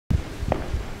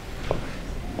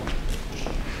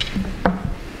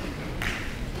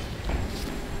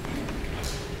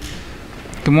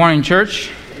Good morning,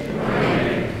 church. Good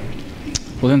morning.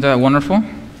 Wasn't that wonderful?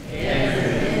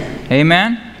 Yes.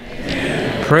 Amen?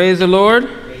 Amen. Praise the Lord.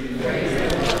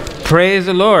 Praise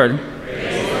the Lord. Praise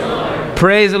the Lord.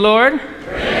 Praise the Lord.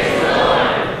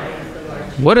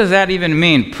 What does that even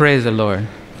mean, praise the Lord?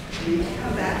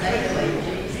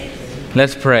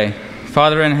 Let's pray.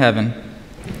 Father in heaven,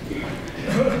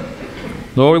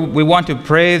 Lord, we want to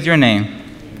praise your name.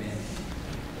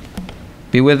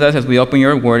 Be with us as we open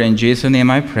your word. In Jesus'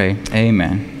 name I pray.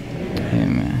 Amen.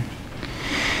 Amen.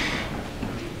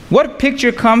 What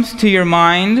picture comes to your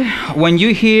mind when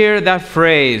you hear that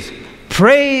phrase,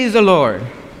 praise the Lord?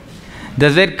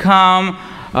 Does it come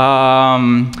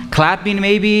clapping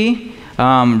maybe,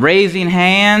 raising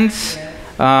hands?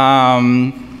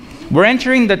 We're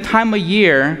entering the time of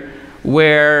year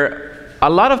where a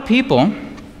lot of people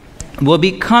will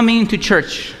be coming to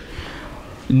church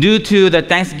due to the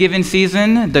Thanksgiving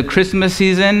season, the Christmas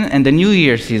season, and the New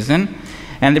Year season.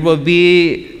 And there will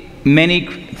be many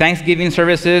Thanksgiving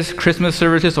services, Christmas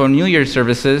services, or New Year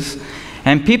services.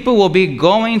 And people will be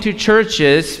going to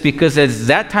churches because it's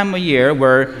that time of year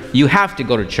where you have to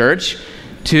go to church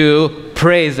to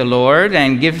praise the Lord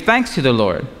and give thanks to the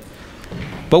Lord.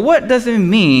 But what does it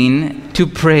mean to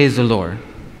praise the Lord?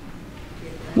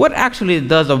 What actually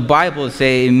does the Bible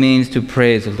say it means to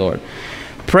praise the Lord?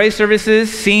 Praise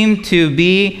services seem to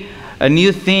be a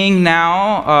new thing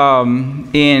now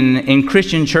in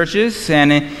Christian churches,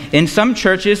 and in some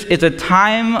churches it's a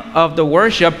time of the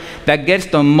worship that gets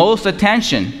the most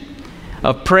attention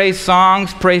of praise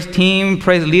songs, praise team,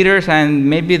 praise leaders, and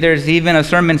maybe there's even a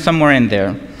sermon somewhere in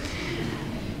there.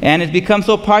 And it's become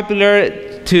so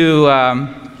popular to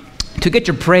get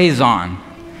your praise on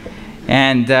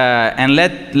and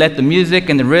let the music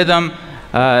and the rhythm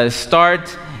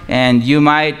start. And you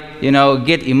might,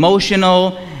 get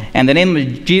emotional, and the name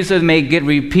of Jesus may get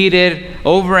repeated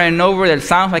over and over. That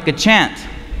sounds like a chant.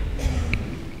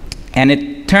 And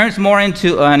it turns more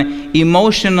into an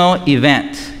emotional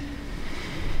event.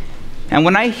 And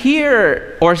when I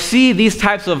hear or see these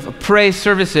types of praise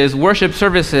services, worship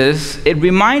services, it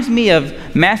reminds me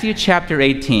of Matthew chapter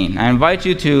 18. I invite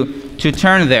you to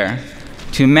turn there,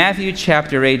 to Matthew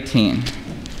chapter 18.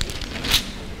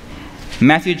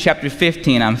 Matthew chapter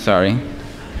 15, I'm sorry.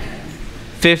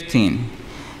 15.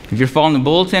 If you're following the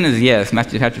bulletin, is yes,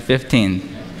 Matthew chapter 15.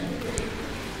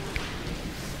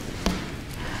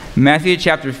 Matthew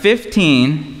chapter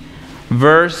 15,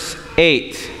 verse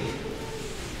 8.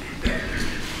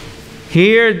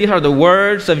 Here, these are the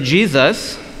words of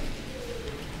Jesus.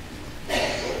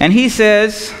 And he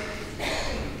says,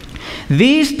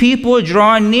 "These people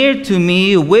draw near to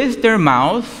me with their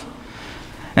mouth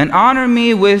and honor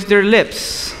me with their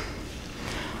lips.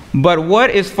 But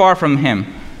what is far from him?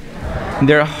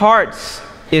 Their hearts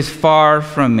is far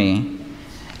from me,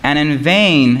 and in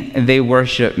vain they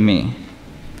worship me."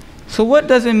 So what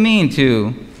does it mean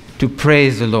to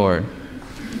praise the Lord?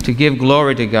 To give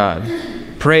glory to God.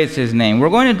 Praise his name. We're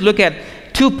going to look at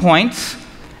 2 points.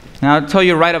 And I'll tell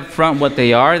you right up front what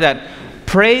they are. That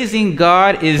praising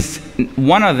God is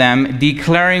one of them,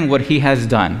 declaring what he has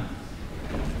done.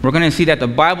 We're going to see that the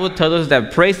Bible tells us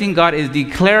that praising God is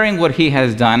declaring what he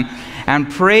has done, and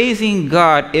praising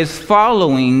God is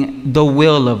following the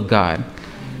will of God.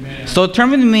 Amen. So turn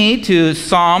with me to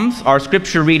Psalms, our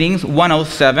scripture readings,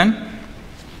 107.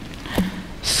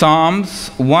 Psalms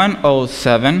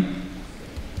 107,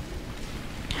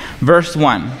 verse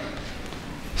 1.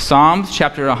 Psalms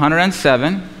chapter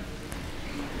 107,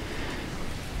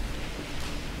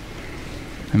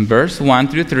 and verse 1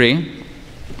 through 3.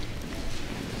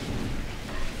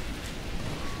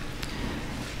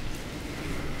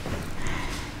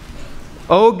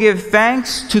 "Oh, give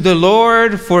thanks to the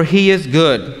Lord, for he is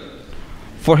good,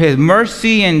 for his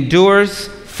mercy endures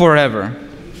forever.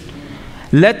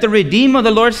 Let the redeemed of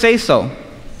the Lord say so,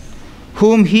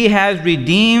 whom he has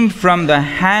redeemed from the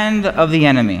hand of the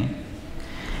enemy,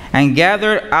 and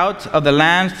gathered out of the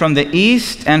lands from the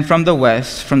east and from the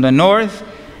west, from the north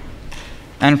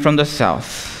and from the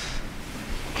south."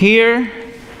 Here,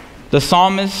 the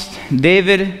psalmist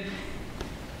David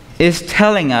is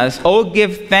telling us, "Oh,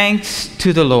 give thanks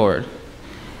to the Lord."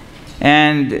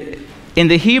 And in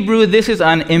the Hebrew, this is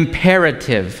an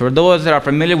imperative. For those that are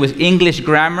familiar with English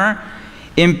grammar,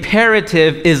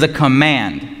 imperative is a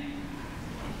command.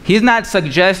 He's not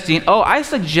suggesting, "Oh, I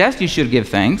suggest you should give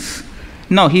thanks."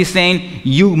 No, he's saying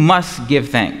you must give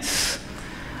thanks.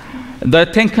 The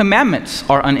Ten Commandments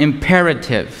are an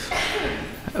imperative.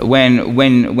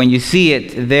 When you see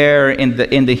it there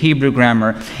in the Hebrew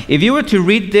grammar. If you were to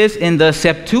read this in the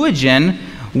Septuagint,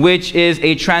 which is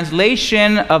a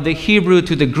translation of the Hebrew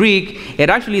to the Greek, it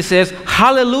actually says,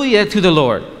 hallelujah to the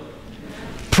Lord.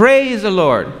 Praise the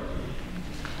Lord.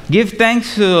 Give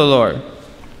thanks to the Lord.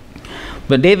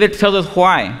 But David tells us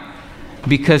why.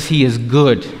 Because he is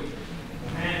good.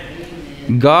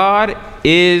 God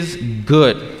is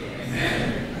good.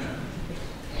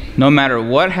 No matter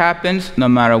what happens, no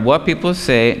matter what people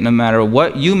say, no matter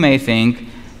what you may think,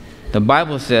 the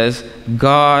Bible says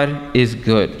God is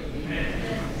good.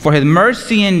 For his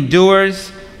mercy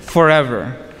endures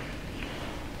forever.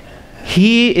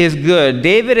 He is good.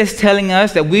 David is telling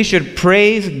us that we should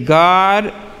praise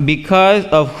God because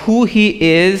of who he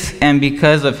is and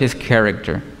because of his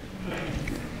character.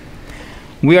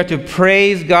 We are to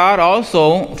praise God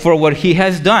also for what he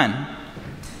has done.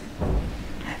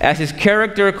 As his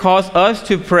character calls us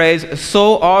to praise,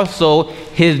 so also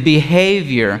his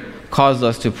behavior calls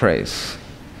us to praise.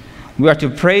 We are to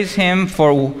praise him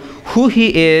for who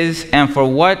he is and for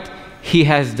what he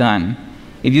has done.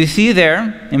 If you see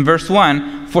there in verse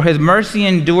 1, for his mercy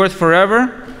endures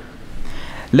forever,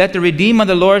 let the redeemed of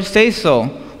the Lord say so,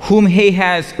 whom he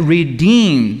has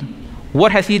redeemed.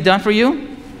 What has he done for you?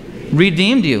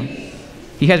 Redeemed you.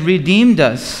 He has redeemed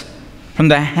us from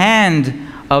the hand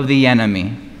of the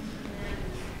enemy.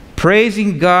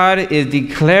 Praising God is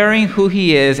declaring who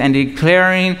he is and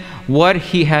declaring what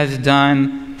he has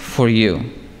done for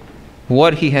you.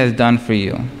 What he has done for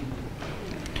you.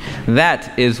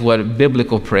 That is what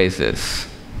biblical praise is.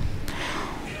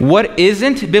 What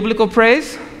isn't biblical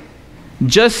praise?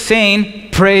 Just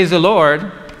saying, praise the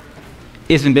Lord,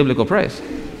 isn't biblical praise.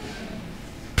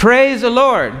 Praise the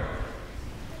Lord.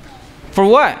 For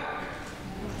what?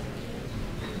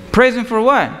 Praise him for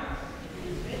what?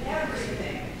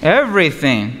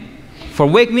 Everything. For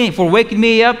waking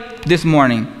me up this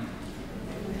morning.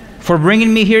 For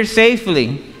bringing me here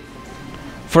safely.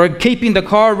 For keeping the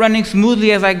car running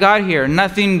smoothly as I got here.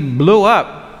 Nothing blew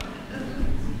up.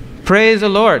 Praise the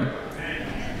Lord.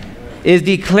 Is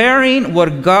declaring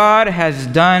what God has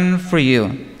done for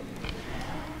you.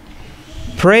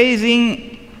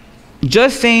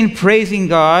 Just saying praising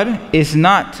God is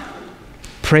not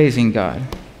praising God.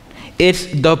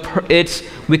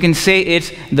 We can say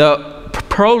it's the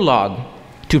prologue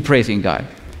to praising God.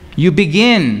 You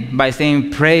begin by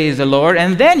saying praise the Lord,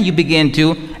 and then you begin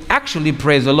to actually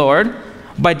praise the Lord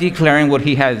by declaring what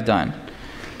he has done.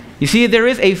 You see, there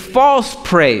is a false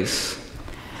praise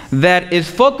that is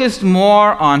focused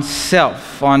more on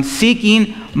self, on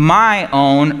seeking my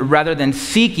own rather than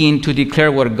seeking to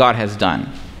declare what God has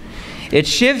done. It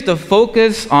shifts the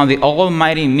focus on the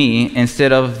almighty me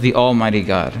instead of the almighty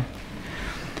God.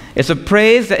 It's a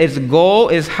praise that its goal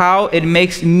is how it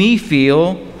makes me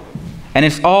feel, and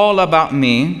it's all about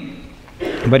me.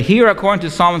 But here, according to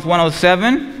Psalms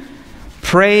 107,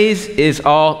 praise is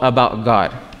all about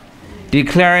God,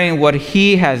 declaring what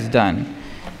he has done.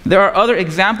 There are other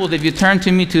examples if you turn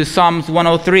to me to Psalms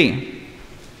 103.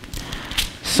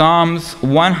 Psalms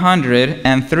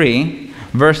 103,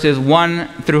 verses 1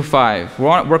 through 5.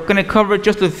 We're going to cover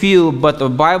just a few, but the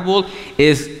Bible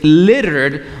is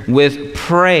littered with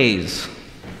praise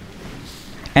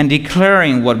and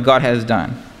declaring what God has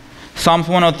done. Psalms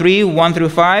 103, 1 through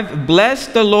 5. Bless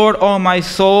the Lord, O my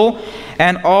soul,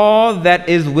 and all that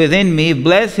is within me.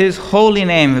 Bless his holy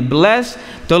name. Bless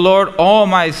the Lord, O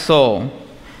my soul,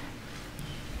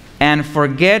 and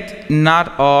forget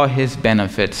not all his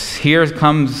benefits. Here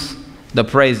comes the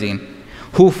praising.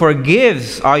 Who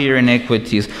forgives all your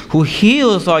iniquities, who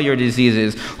heals all your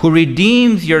diseases, who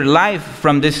redeems your life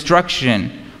from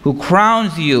destruction, who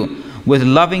crowns you with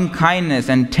loving kindness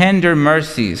and tender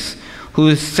mercies,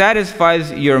 who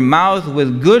satisfies your mouth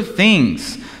with good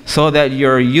things, so that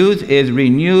your youth is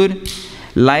renewed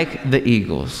like the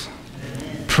eagles.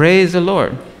 Praise the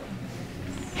Lord.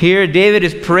 Here David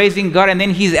is praising God, and then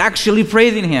he's actually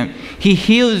praising him. He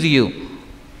heals you.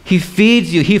 He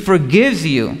feeds you. He forgives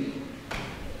you.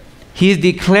 He's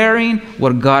declaring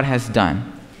what God has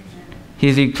done.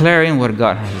 He's declaring what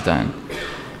God has done.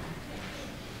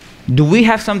 Do we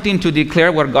have something to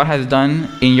declare what God has done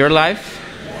in your life?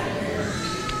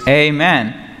 Yes.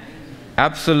 Amen.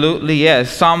 Absolutely,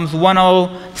 yes. Psalms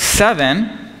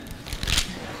 107.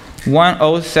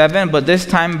 107, but this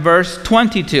time verse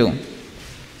 22.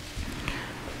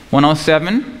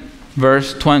 107,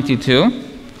 verse 22.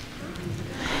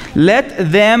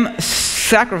 Let them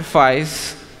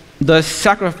sacrifice the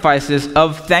sacrifices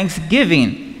of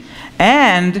thanksgiving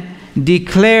and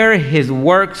declare his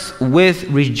works with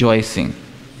rejoicing.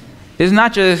 It's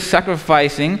not just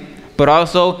sacrificing, but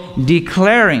also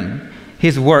declaring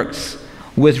his works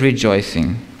with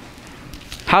rejoicing.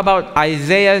 How about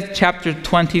Isaiah chapter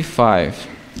 25?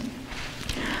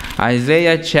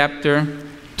 Isaiah chapter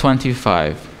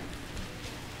 25.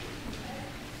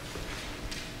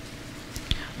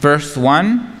 Verse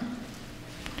 1.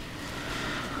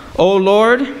 O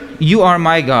Lord, you are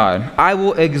my God. I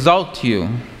will exalt you.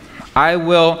 I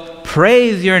will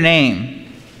praise your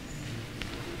name.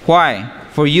 Why?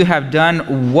 For you have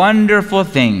done wonderful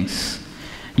things.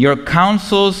 Your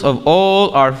counsels of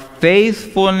old are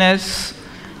faithfulness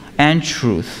and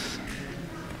truth.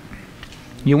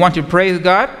 You want to praise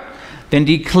God? Then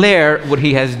declare what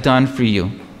He has done for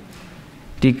you.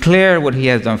 Declare what He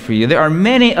has done for you. There are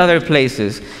many other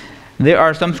places. There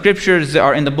are some scriptures that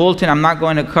are in the bulletin I'm not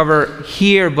going to cover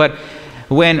here, but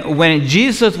when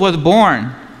Jesus was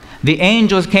born, the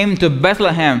angels came to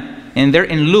Bethlehem, and they're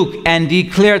in Luke, and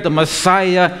declared the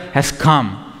Messiah has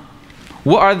come.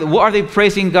 What are they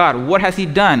praising God? What has He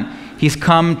done? He's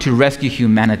come to rescue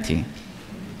humanity.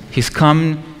 He's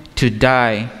come to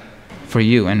die for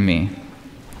you and me.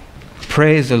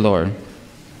 Praise the Lord.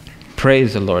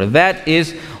 Praise the Lord. That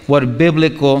is what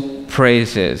biblical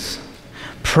praise is.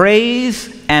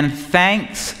 Praise and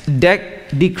thanks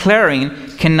declaring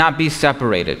cannot be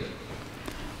separated.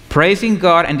 Praising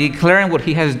God and declaring what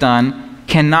He has done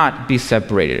cannot be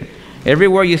separated.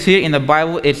 Everywhere you see it in the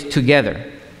Bible, it's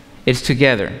together. It's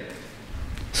together.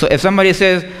 So if somebody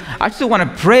says, I just want to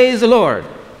praise the Lord,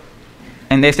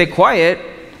 and they stay quiet,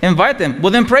 invite them.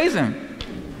 Well, then praise Him.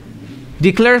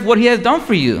 Declare what He has done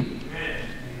for you.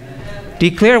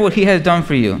 Declare what He has done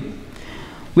for you.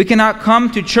 We cannot come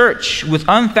to church with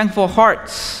unthankful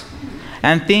hearts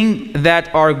and think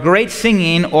that our great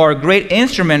singing or great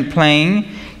instrument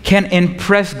playing can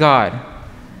impress God.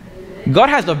 God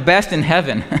has the best in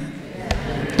heaven.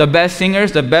 The best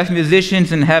singers, the best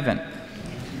musicians in heaven.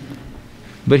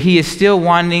 But He is still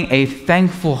wanting a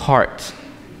thankful heart,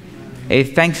 a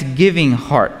thanksgiving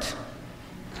heart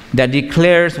that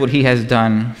declares what He has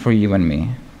done for you and me.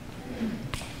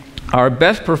 Our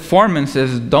best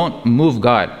performances don't move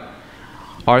God.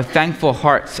 Our thankful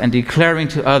hearts and declaring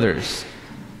to others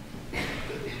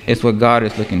is what God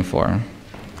is looking for.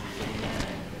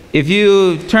 If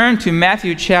you turn to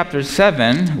Matthew chapter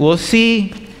 7, we'll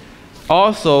see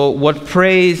also what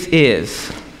praise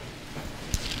is.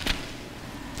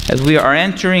 As we are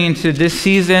entering into this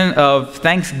season of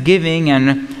thanksgiving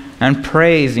and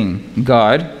praising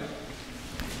God,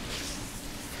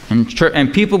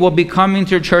 and people will be coming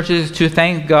to churches to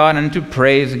thank God and to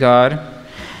praise God.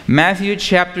 Matthew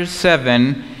chapter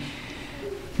 7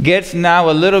 gets now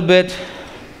a little bit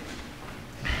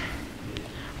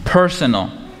personal.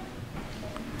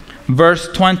 Verse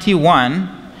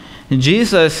 21,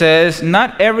 Jesus says,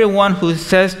 not everyone who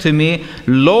says to me,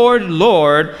 Lord,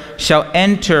 Lord, shall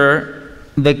enter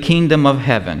the kingdom of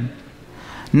heaven.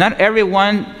 Not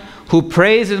everyone who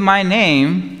praises my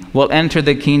name will enter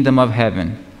the kingdom of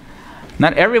heaven.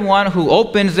 Not everyone who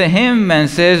opens the hymn and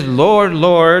says, Lord,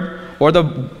 Lord, or the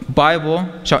Bible,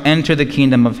 shall enter the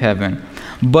kingdom of heaven.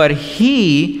 But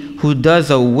he who does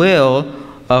the will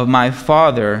of my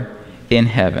Father in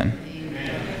heaven.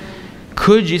 Amen.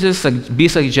 Could Jesus be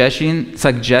suggesting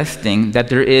that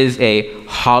there is a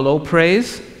hollow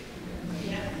praise?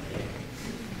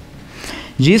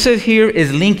 Jesus here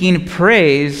is linking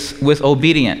praise with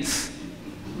obedience.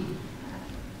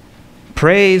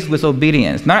 Praise with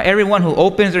obedience. Not everyone who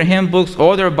opens their hymn books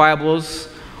or their Bibles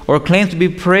or claims to be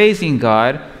praising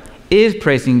God is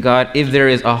praising God if there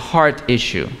is a heart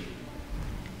issue.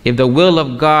 If the will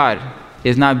of God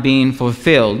is not being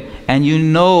fulfilled and you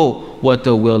know what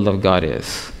the will of God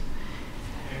is.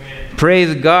 Amen.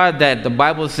 Praise God that the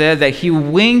Bible says that He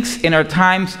winks in our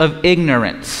times of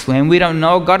ignorance. When we don't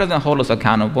know, God doesn't hold us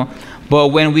accountable. But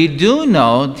when we do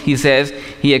know, He says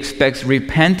He expects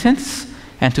repentance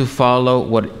and to follow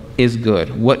what is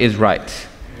good, what is right.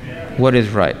 Amen. What is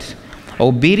right.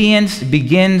 Obedience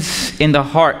begins in the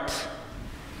heart.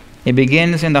 It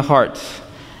begins in the heart.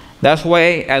 That's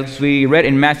why, as we read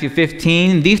in Matthew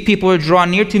 15, these people draw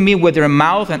near to me with their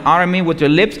mouth and honor me with their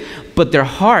lips, but their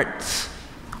hearts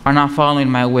are not following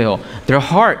my will. Their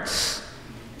hearts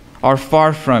are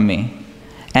far from me,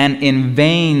 and in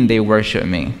vain they worship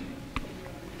me.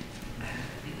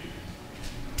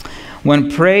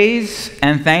 When praise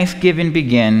and thanksgiving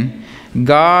begin,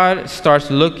 God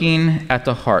starts looking at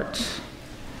the heart.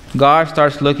 God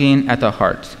starts looking at the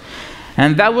heart.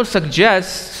 And that would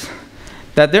suggest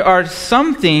that there are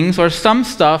some things or some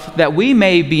stuff that we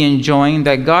may be enjoying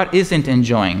that God isn't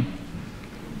enjoying.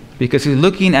 Because He's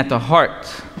looking at the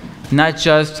heart, not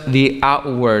just the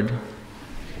outward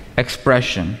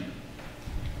expression.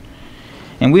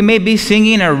 And we may be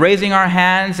singing or raising our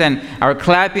hands and are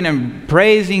clapping and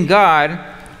praising God,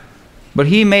 but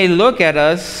He may look at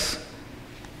us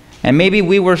And maybe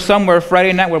we were somewhere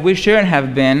Friday night where we shouldn't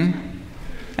have been,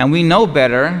 and we know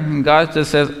better, and God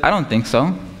just says, I don't think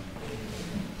so.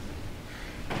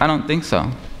 I don't think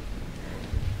so.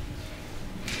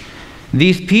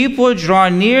 These people draw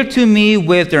near to me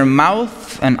with their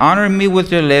mouth and honor me with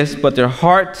their lips, but their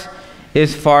heart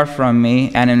is far from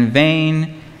me, and in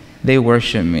vain they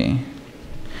worship me.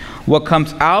 What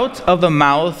comes out of the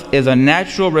mouth is a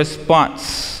natural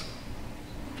response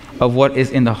of what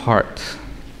is in the heart.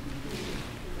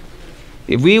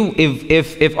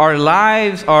 If our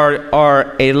lives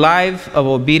are a life of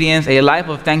obedience, a life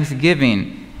of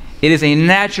thanksgiving, it is a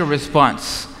natural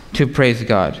response to praise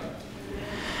God.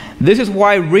 This is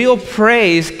why real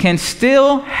praise can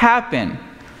still happen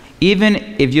even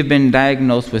if you've been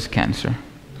diagnosed with cancer.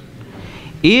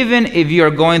 Even if you are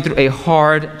going through a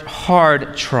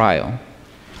hard trial,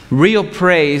 real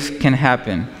praise can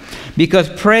happen. Because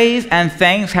praise and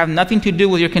thanks have nothing to do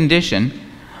with your condition,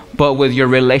 but with your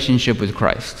relationship with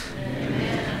Christ.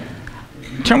 Amen.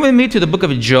 Turn with me to the book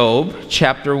of Job,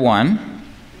 chapter 1.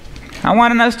 I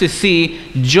want us to see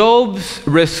Job's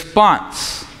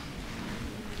response.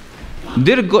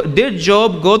 Did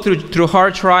Job go through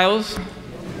hard trials?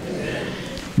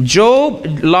 Job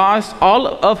lost all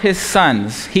of his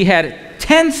sons. He had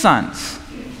 10 sons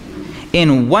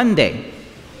in one day.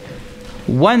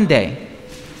 One day.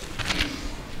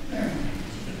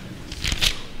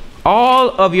 All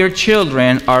of your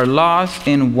children are lost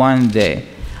in one day.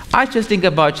 I just think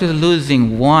about just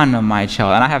losing one of my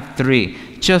child, and I have 3,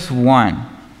 just one.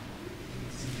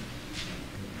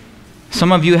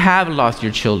 Some of you have lost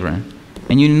your children,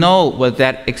 and you know what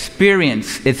that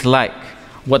experience is like,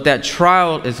 what that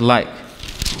trial is like.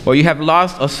 Or you have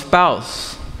lost a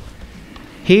spouse.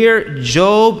 Here,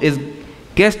 Job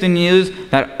gets the news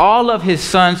that all of his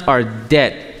sons are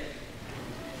dead.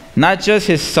 Not just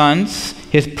his sons,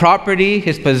 his property,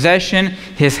 his possession,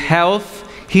 his health.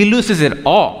 He loses it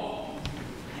all.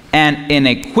 And in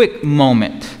a quick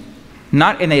moment.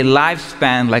 Not in a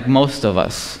lifespan like most of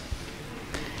us.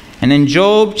 And in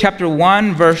Job chapter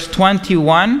 1, verse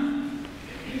 21,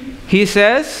 he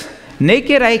says,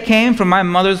 naked I came from my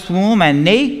mother's womb, and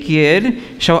naked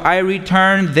shall I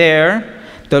return there.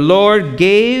 The Lord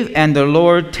gave, and the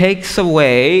Lord takes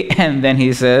away. And then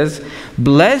he says,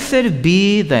 blessed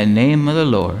be the name of the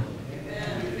Lord.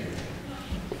 Amen.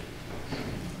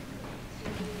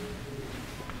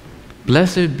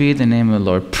 Blessed be the name of the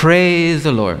Lord. Praise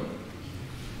the Lord.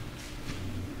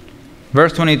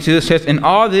 Verse 22 says, in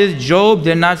all this Job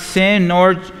did not sin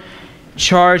nor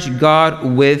charge God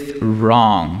with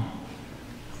wrong.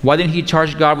 Why didn't he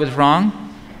charge God with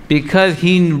wrong? Because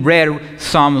he read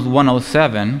Psalms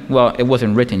 107. Well, it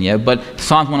wasn't written yet, but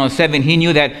Psalms 107, he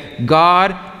knew that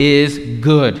God is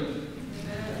good.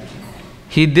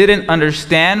 He didn't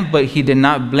understand, but he did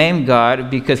not blame God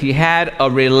because he had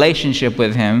a relationship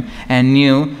with him and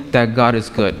knew that God is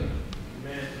good.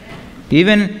 Amen.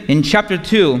 Even in chapter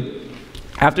 2,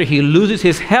 after he loses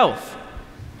his health,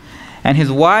 and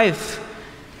his wife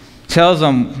tells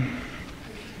him,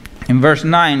 in verse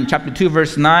 9, chapter 2,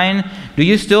 verse 9, do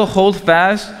you still hold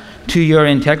fast to your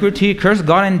integrity? Curse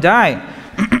God and die.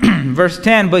 Verse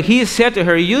 10, but he said to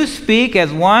her, you speak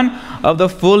as one of the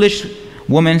foolish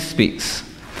woman speaks.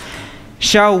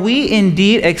 Shall we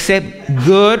indeed accept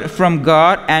good from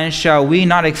God, and shall we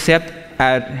not accept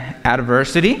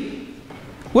adversity?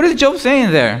 What is Job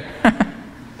saying there?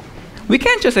 We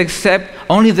can't just accept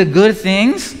only the good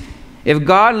things. If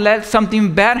God lets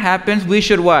something bad happen, we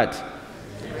should what?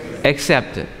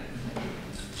 Accept it.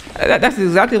 That's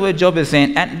exactly what Job is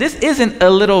saying. And this isn't a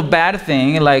little bad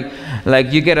thing,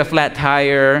 like you get a flat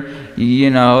tire,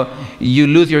 you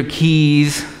lose your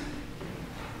keys.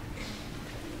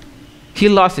 He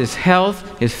lost his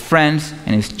health, his friends,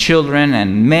 and his children,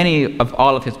 and many of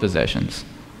all of his possessions.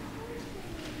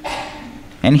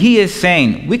 And he is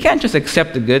saying, we can't just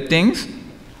accept the good things.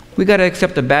 We got to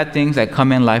accept the bad things that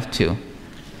come in life too.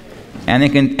 And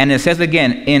it says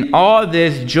again, in all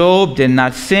this Job did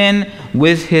not sin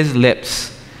with his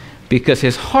lips, because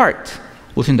his heart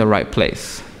was in the right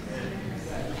place.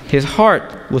 His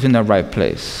heart was in the right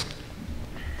place.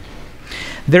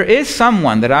 There is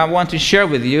someone that I want to share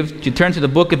with you. If you turn to the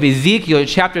book of Ezekiel,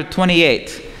 chapter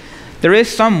 28. There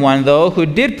is someone, though, who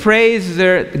did praise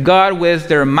God with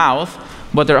their mouth,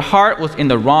 but their heart was in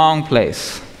the wrong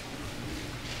place.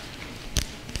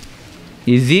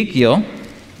 Ezekiel,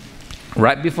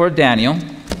 right before Daniel,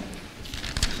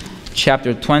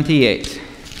 chapter 28.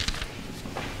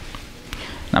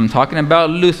 I'm talking about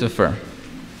Lucifer.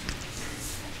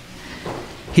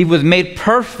 He was made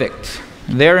perfect.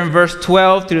 There in verse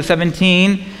 12 through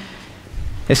 17,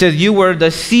 It says, you were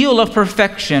the seal of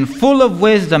perfection, full of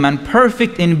wisdom and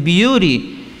perfect in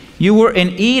beauty. You were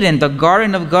in Eden, the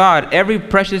garden of God. Every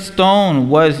precious stone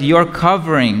was your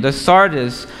covering, the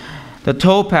sardius, the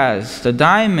topaz, the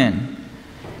diamond.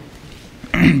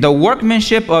 The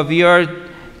workmanship of your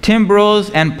timbrels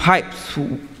and pipes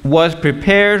was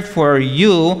prepared for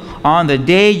you on the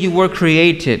day you were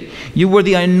created. You were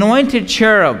the anointed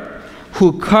cherub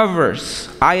who covers.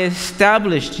 I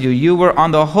established you. You were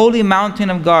on the holy mountain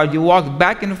of God. You walked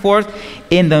back and forth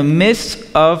in the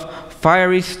midst of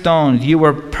fiery stones. You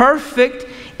were perfect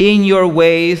in your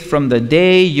ways from the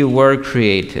day you were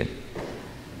created.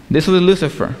 This was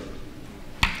Lucifer.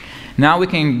 Now we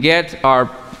can get our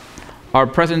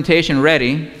presentation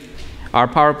ready, our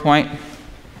PowerPoint.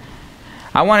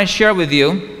 I want to share with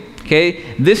you,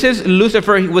 okay, this is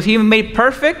Lucifer. Was he made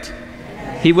perfect?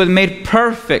 He was made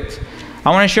perfect. I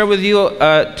want to share with you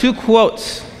 2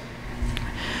 quotes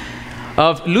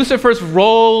of Lucifer's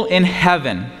role in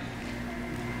heaven.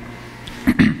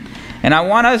 And I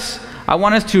want us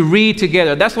to read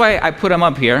together. That's why I put them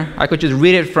up here. I could just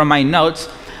read it from my notes,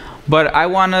 but I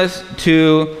want us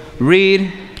to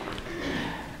read.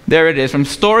 There it is, from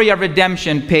Story of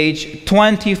Redemption, page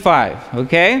 25.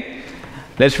 Okay?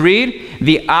 Let's read.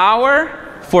 The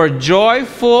hour for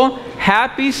joyful,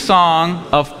 happy song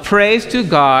of praise to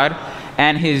God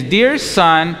and his dear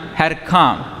Son had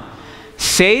come.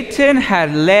 Satan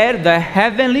had led the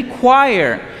heavenly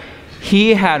choir.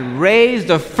 He had raised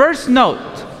the first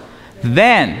note.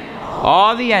 Then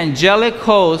all the angelic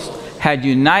host had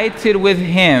united with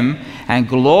him, and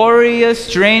glorious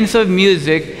strains of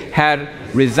music had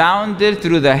resounded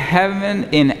through the heaven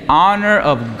in honor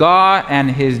of God and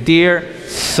his dear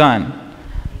Son.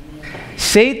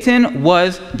 Satan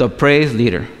was the praise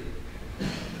leader.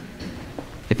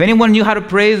 If anyone knew how to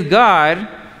praise God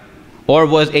or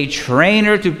was a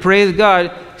trainer to praise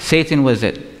God, Satan was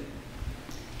it.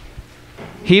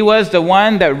 He was the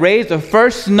one that raised the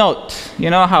first note. You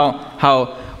know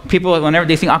how people, whenever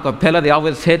they sing a cappella, they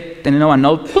always hit a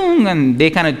note, boom, and they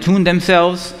kind of tune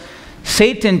themselves.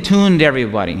 Satan tuned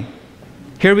everybody.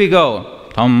 Here we go.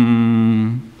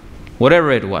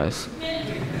 Whatever it was.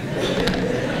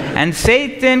 And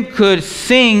Satan could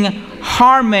sing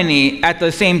harmony at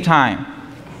the same time.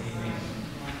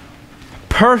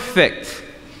 Perfect,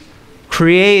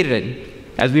 created,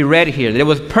 as we read here.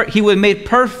 He was made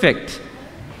perfect.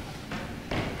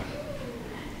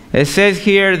 It says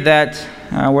here that,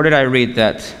 where did I read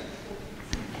that?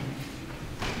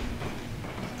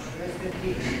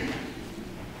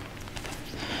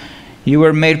 You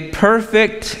were made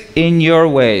perfect in your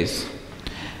ways.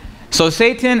 So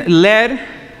Satan led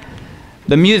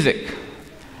the music.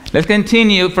 Let's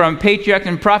continue from Patriarchs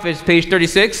and Prophets, page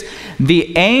 36.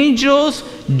 The angels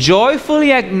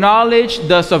joyfully acknowledged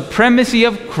the supremacy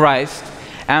of Christ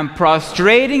and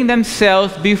prostrating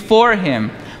themselves before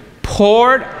him,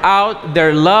 poured out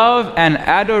their love and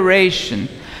adoration.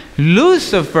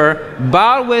 Lucifer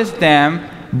bowed with them,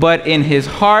 but in his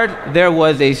heart there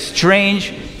was a strange,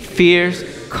 fierce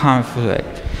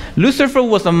conflict. Lucifer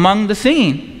was among the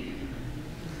singing,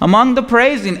 among the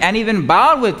praising, and even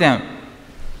bowed with them.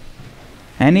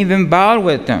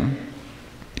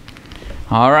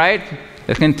 All right,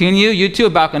 let's continue. You too,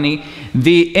 balcony.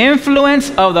 The influence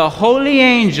of the holy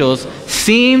angels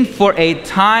seemed for a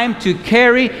time to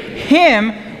carry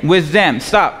him with them.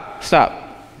 Stop.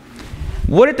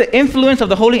 What did the influence of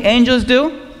the holy angels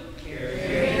do?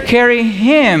 Carry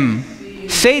him,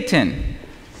 Satan,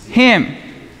 him,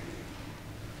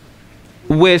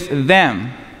 with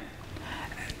them.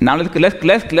 Now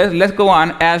let's go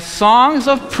on. As songs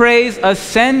of praise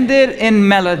ascended in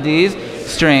melodies,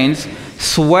 strains,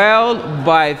 swelled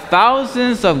by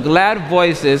thousands of glad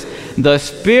voices, the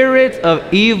spirit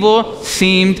of evil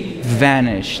seemed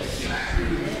vanished.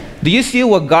 Do you see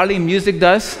what godly music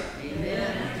does?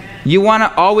 You want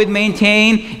to always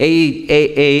maintain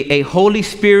a holy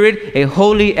spirit, a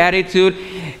holy attitude,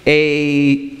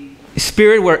 a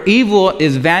spirit where evil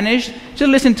is vanished. Just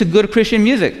listen to good Christian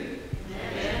music.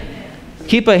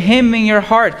 Keep a hymn in your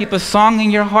heart. Keep a song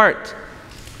in your heart.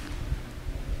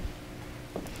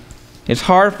 It's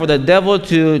hard for the devil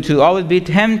to always be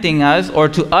tempting us, or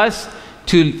to us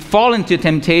to fall into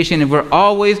temptation, if we're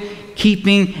always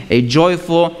keeping a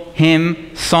joyful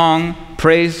hymn, song,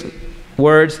 praise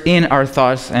words in our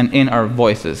thoughts and in our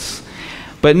voices.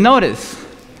 But notice,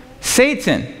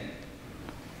 Satan,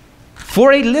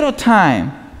 for a little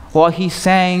time, while he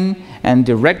sang and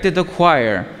directed the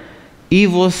choir,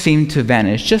 evil seemed to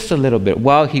vanish just a little bit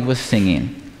while he was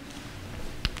singing.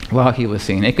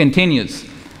 It continues.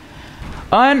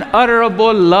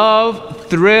 Unutterable love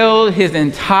thrilled his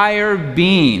entire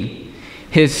being.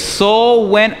 His soul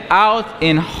went out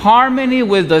in harmony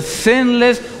with the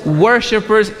sinless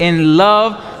worshipers in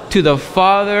love to the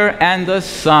Father and the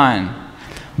Son.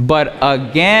 But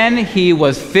again he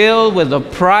was filled with the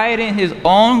pride in his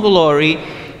own glory.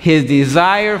 His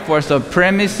desire for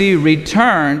supremacy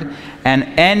returned, and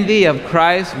envy of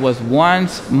Christ was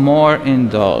once more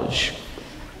indulged.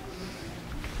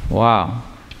 Wow.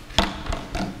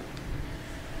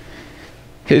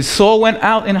 His soul went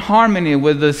out in harmony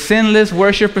with the sinless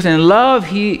worshipers in love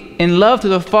to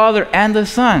the Father and the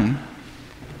Son.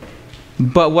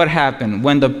 But what happened?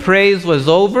 When the praise was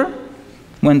over,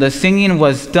 when the singing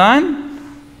was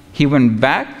done, he went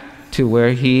back to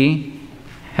where he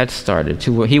had started.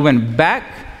 He went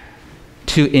back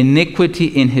to iniquity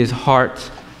in his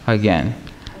heart again.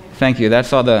 Thank you.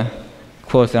 That's all the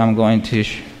quotes that I'm going to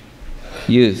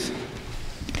use.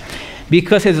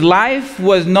 Because his life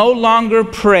was no longer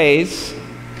praise,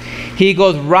 he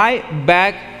goes right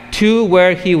back to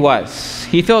where he was.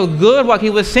 He felt good while he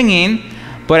was singing,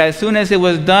 but as soon as it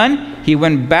was done, he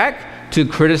went back to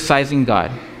criticizing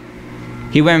God.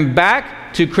 He went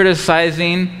back to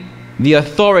criticizing the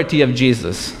authority of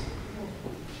Jesus.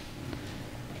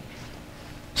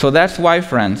 So that's why,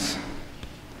 friends,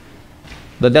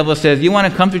 the devil says, you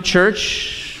want to come to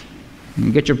church,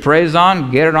 get your praise on,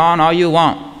 get it on all you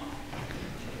want.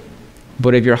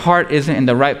 But if your heart isn't in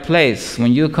the right place,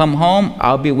 when you come home,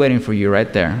 I'll be waiting for you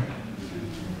right there.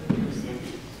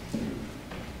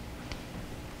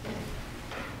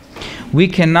 We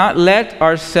cannot let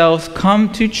ourselves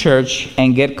come to church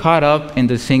and get caught up in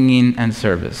the singing and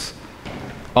service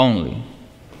only.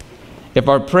 If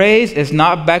our praise is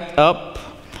not backed up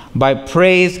by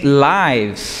praise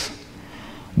lives,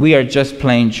 we are just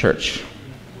playing church.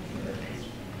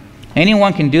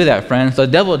 Anyone can do that, friends. The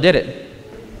devil did it.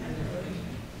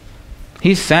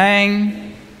 He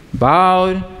sang,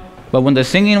 bowed, but when the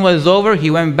singing was over, he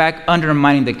went back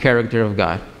undermining the character of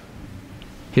God.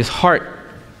 His heart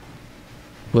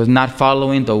was not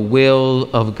following the will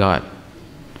of God.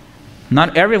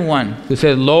 Not everyone who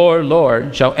says, Lord,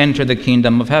 Lord, shall enter the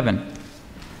kingdom of heaven,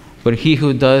 but he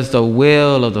who does the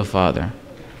will of the Father.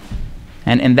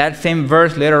 And in that same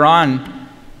verse later on,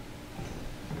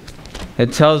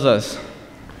 it tells us,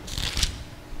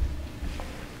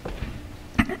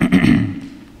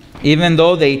 even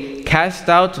though they cast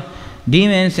out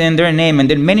demons in their name and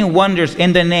did many wonders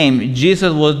in the name,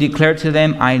 Jesus will declare to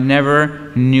them, I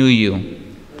never knew you.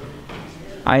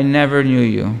 I never knew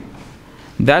you.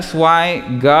 That's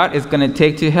why God is going to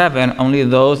take to heaven only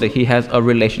those that he has a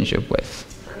relationship with.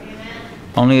 Amen.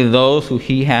 Only those who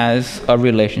he has a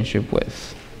relationship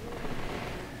with.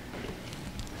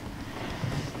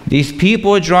 These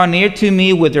people draw near to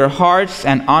me with their hearts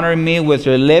and honor me with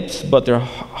their lips, but their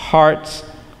hearts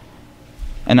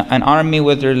and honor me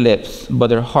with their lips, but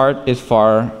their heart is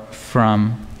far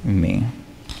from me.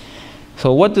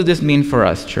 So what does this mean for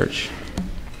us, church?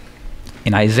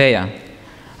 In Isaiah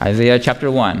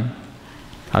chapter 1,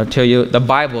 I'll tell you, the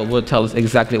Bible will tell us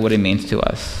exactly what it means to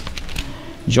us.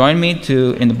 Join me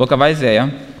in the book of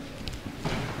Isaiah,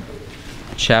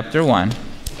 chapter 1.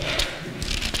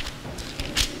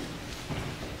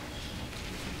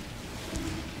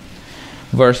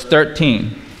 Verse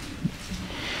 13.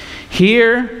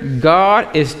 Here,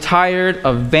 God is tired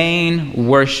of vain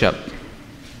worship.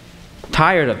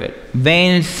 Tired of it.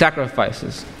 Vain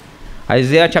sacrifices.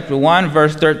 Isaiah chapter 1,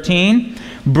 verse 13.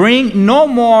 Bring no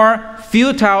more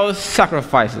futile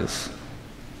sacrifices.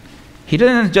 He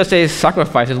doesn't just say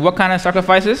sacrifices. What kind of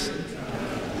sacrifices?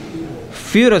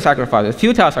 Futile sacrifices.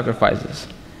 Futile sacrifices.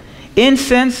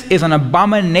 Incense is an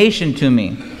abomination to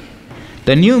me.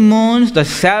 The new moons, the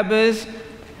Sabbaths,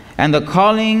 and the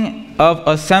calling of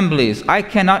assemblies. I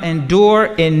cannot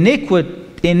endure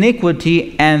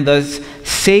iniquity and the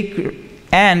sacred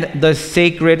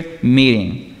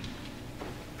meeting.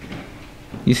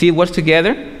 You see what's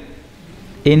together?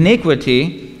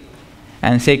 Iniquity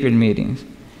and sacred meetings.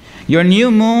 Your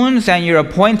new moons and your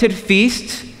appointed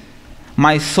feasts,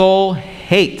 my soul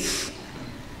hates.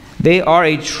 They are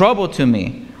a trouble to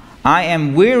me. I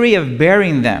am weary of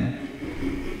bearing them.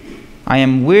 I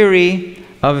am weary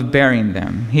of bearing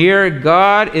them. Here,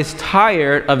 God is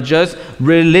tired of just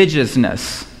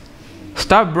religiousness.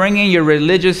 Stop bringing your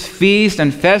religious feasts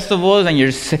and festivals and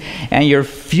your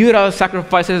futile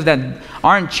sacrifices that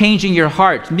aren't changing your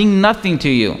heart, mean nothing to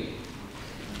you.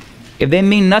 If they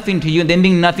mean nothing to you, they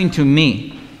mean nothing to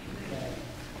me.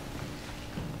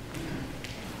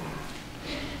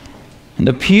 And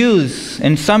the pews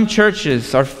in some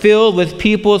churches are filled with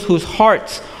people whose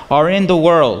hearts are in the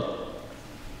world.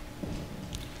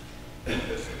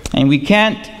 And we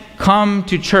can't come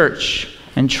to church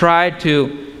and try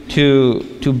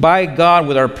to buy God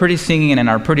with our pretty singing and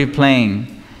our pretty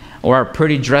playing or our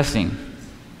pretty dressing.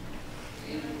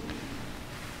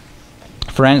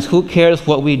 Friends, who cares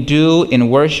what we do in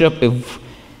worship if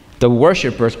the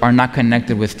worshipers are not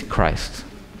connected with Christ?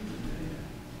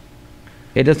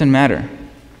 It doesn't matter.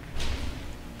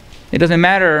 It doesn't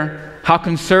matter how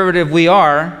conservative we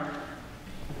are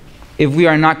if we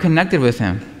are not connected with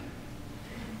Him.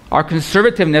 Our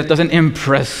conservativeness doesn't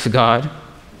impress God.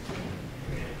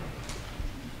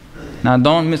 Now,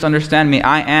 don't misunderstand me.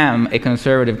 I am a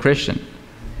conservative Christian.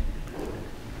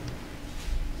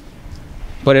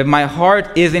 But if my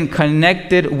heart isn't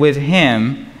connected with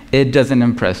Him, it doesn't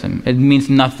impress Him. It means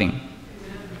nothing.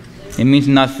 It means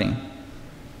nothing.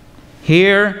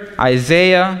 Here,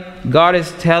 Isaiah, God is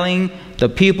telling the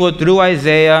people through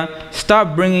Isaiah,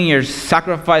 stop bringing your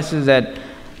sacrifices that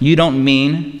you don't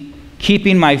mean,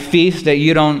 keeping my feasts that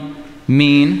you don't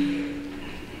mean.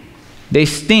 They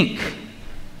stink.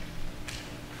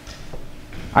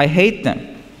 I hate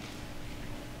them.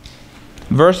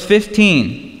 Verse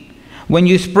 15. When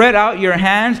you spread out your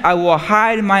hands, I will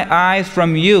hide my eyes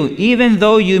from you. Even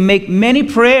though you make many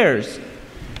prayers,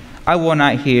 I will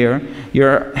not hear.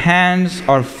 Your hands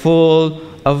are full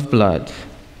of blood.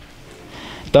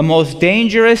 The most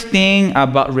dangerous thing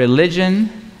about religion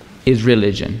is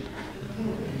religion.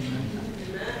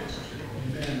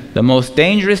 The most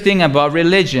dangerous thing about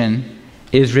religion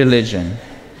is religion.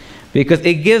 Because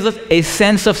it gives us a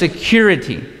sense of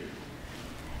security.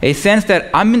 A sense that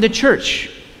I'm in the church.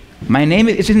 My name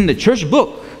is in the church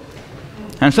book.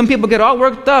 And some people get all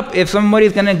worked up if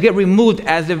somebody's going to get removed,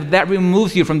 as if that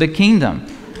removes you from the kingdom.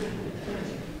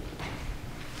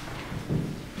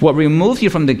 What removes you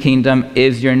from the kingdom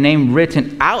is your name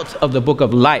written out of the book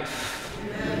of life.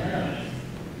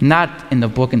 Not in the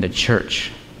book in the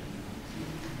church.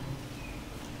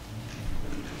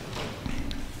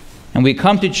 And we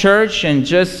come to church and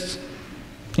just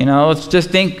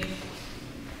think,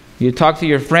 you talk to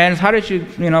your friends, how did you,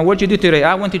 what'd you do today?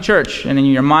 I went to church. And in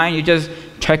your mind, you just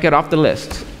check it off the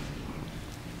list.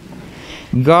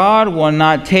 God will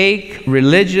not take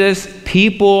religious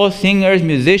people, singers,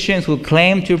 musicians who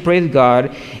claim to praise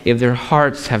God if their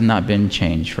hearts have not been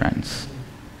changed, friends.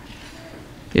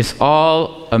 It's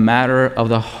all a matter of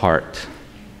the heart.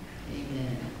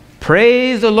 Amen.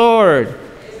 Praise the Lord.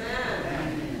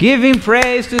 Amen. Giving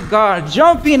praise to God,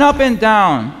 jumping up and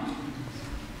down.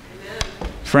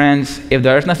 Friends, if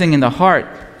there is nothing in the heart,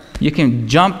 you can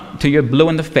jump till you're blue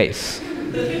in the face.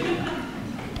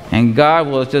 And God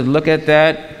will just look at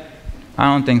that. I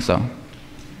don't think so.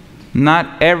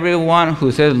 Not everyone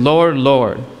who says, Lord,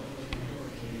 Lord.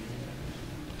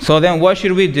 So then what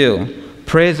should we do?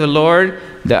 Praise the Lord.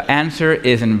 The answer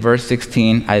is in verse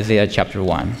 16, Isaiah chapter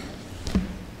 1.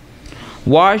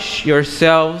 Wash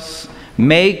yourselves,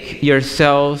 make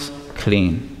yourselves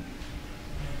clean.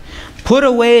 Put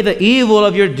away the evil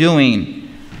of your doing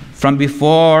from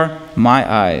before my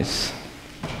eyes.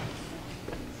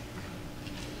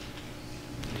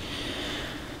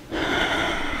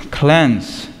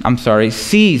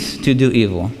 Cease to do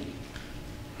evil.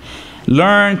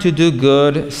 Learn to do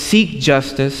good, seek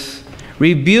justice,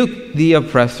 rebuke the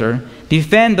oppressor,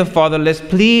 defend the fatherless,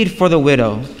 plead for the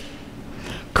widow.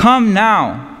 Come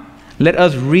now, let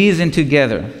us reason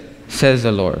together, says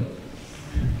the Lord.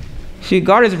 See,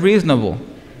 God is reasonable.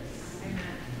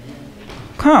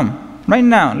 Come, right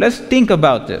now, let's think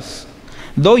about this.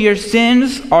 Though your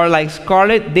sins are like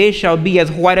scarlet, they shall be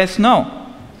as white as snow.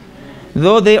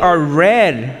 Though they are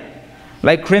red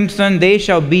like crimson, they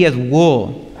shall be as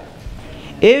wool.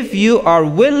 If you are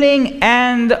willing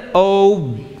and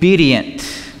obedient,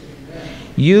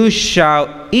 you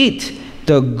shall eat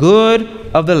the good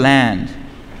of the land.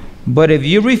 But if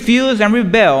you refuse and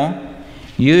rebel,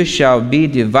 you shall be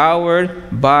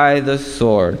devoured by the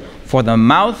sword, for the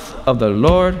mouth of the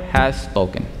Lord has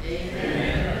spoken.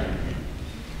 Amen.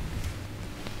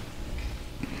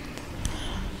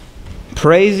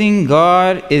 Praising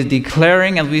God is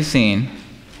declaring, as we've seen,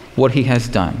 what He has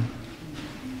done.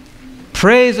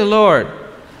 Praise the Lord,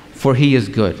 for He is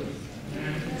good,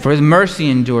 for His mercy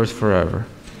endures forever.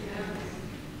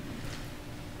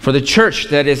 For the church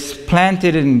that is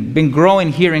planted and been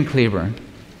growing here in Cleburne.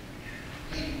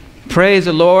 Praise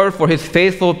the Lord for His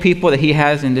faithful people that He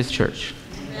has in this church.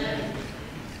 Amen.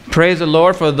 Praise the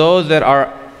Lord for those that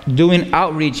are doing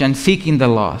outreach and seeking the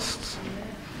lost.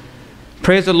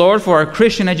 Praise the Lord for our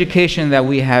Christian education that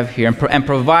we have here and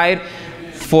provide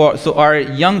so our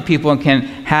young people can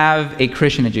have a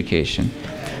Christian education.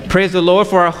 Praise the Lord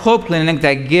for our Hope Clinic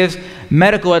that gives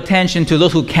medical attention to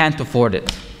those who can't afford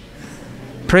it.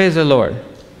 Praise the Lord.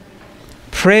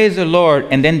 Praise the Lord,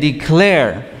 and then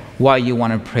declare why you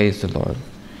want to praise the Lord.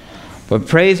 But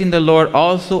praising the Lord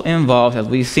also involves, as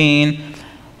we've seen,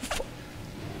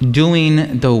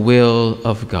 doing the will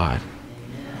of God.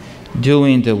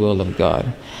 Doing the will of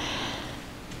God.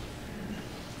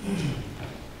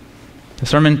 The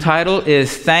sermon title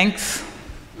is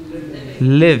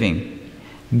ThanksLiving.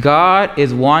 God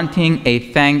is wanting a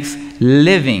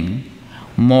thanks-living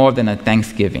more than a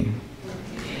thanksgiving.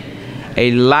 A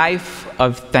life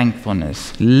of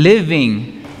thankfulness.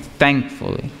 Living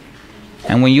thankfully.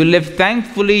 And when you live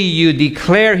thankfully, you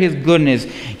declare His goodness.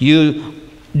 You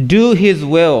do His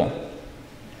will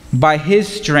by His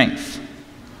strength.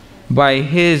 By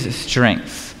His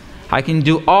strength. I can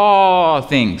do all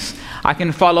things. I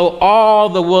can follow all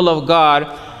the will of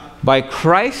God by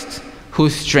Christ who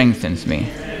strengthens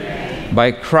me.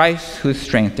 By Christ who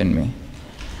strengthened me.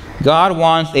 God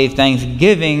wants a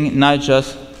thanksgiving, not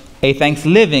just a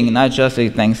thanks-living, not just a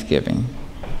thanksgiving.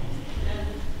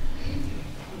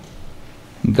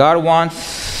 God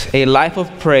wants a life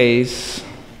of praise,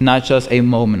 not just a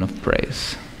moment of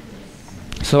praise.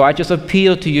 So I just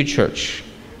appeal to you, church.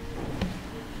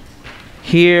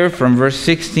 Here from verse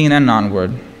 16 and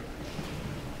onward.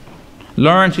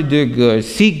 Learn to do good,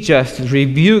 seek justice,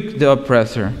 rebuke the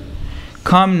oppressor.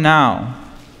 Come now.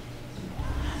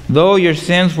 Though your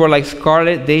sins were like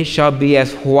scarlet, they shall be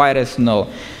as white as snow.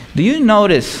 Do you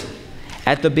notice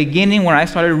at the beginning when I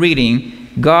started reading,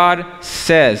 God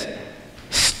says,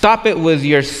 stop it with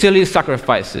your silly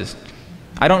sacrifices.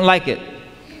 I don't like it.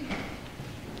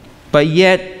 But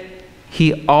yet,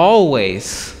 He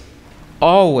always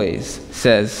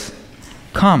says,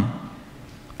 come,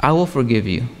 I will forgive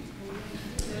you.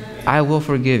 I will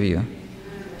forgive you.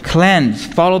 Cleanse,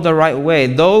 follow the right way.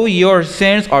 Though your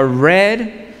sins are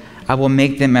red, I will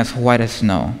make them as white as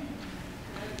snow.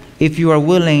 If you are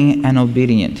willing and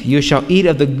obedient, you shall eat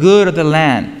of the good of the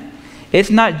land. It's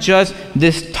not just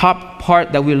this top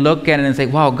part that we look at and say,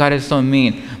 wow, God is so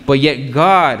mean. But yet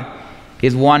God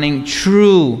is wanting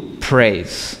true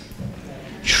praise,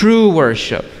 true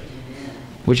worship,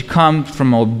 which comes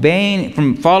from obeying,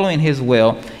 from following His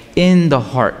will in the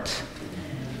heart.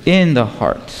 In the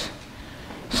heart.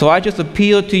 So I just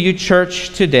appeal to you,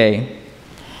 church, today,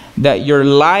 that your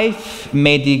life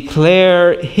may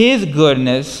declare His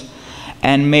goodness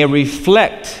and may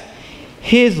reflect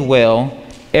His will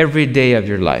every day of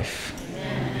your life.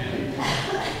 Amen.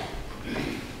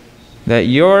 That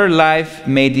your life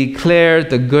may declare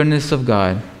the goodness of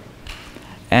God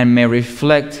and may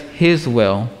reflect His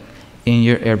will in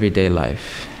your everyday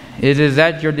life. Is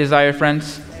that your desire,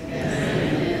 friends?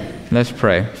 Let's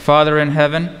pray. Father in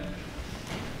heaven,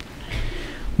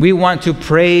 we want to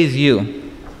praise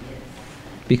you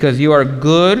because you are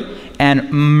good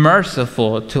and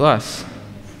merciful to us.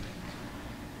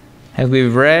 As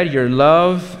we've read, your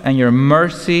love and your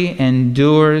mercy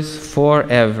endures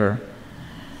forever.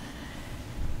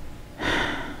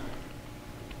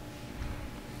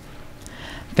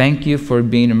 Thank you for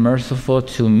being merciful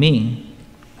to me,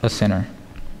 a sinner.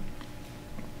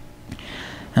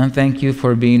 And thank you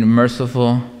for being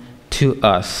merciful to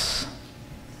us,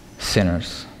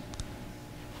 sinners.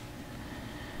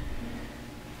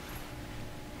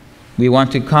 We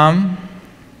want to come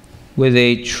with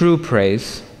a true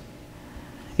praise,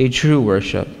 a true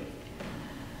worship,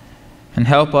 and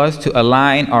help us to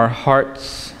align our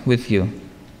hearts with you.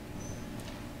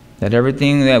 That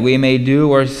everything that we may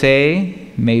do or say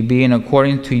may be in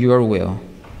according to your will.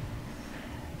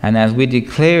 And as we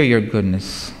declare your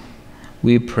goodness,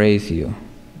 we praise you.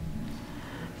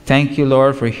 Thank you,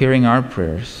 Lord, for hearing our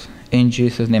prayers. In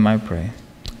Jesus' name I pray.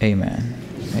 Amen.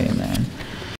 Amen.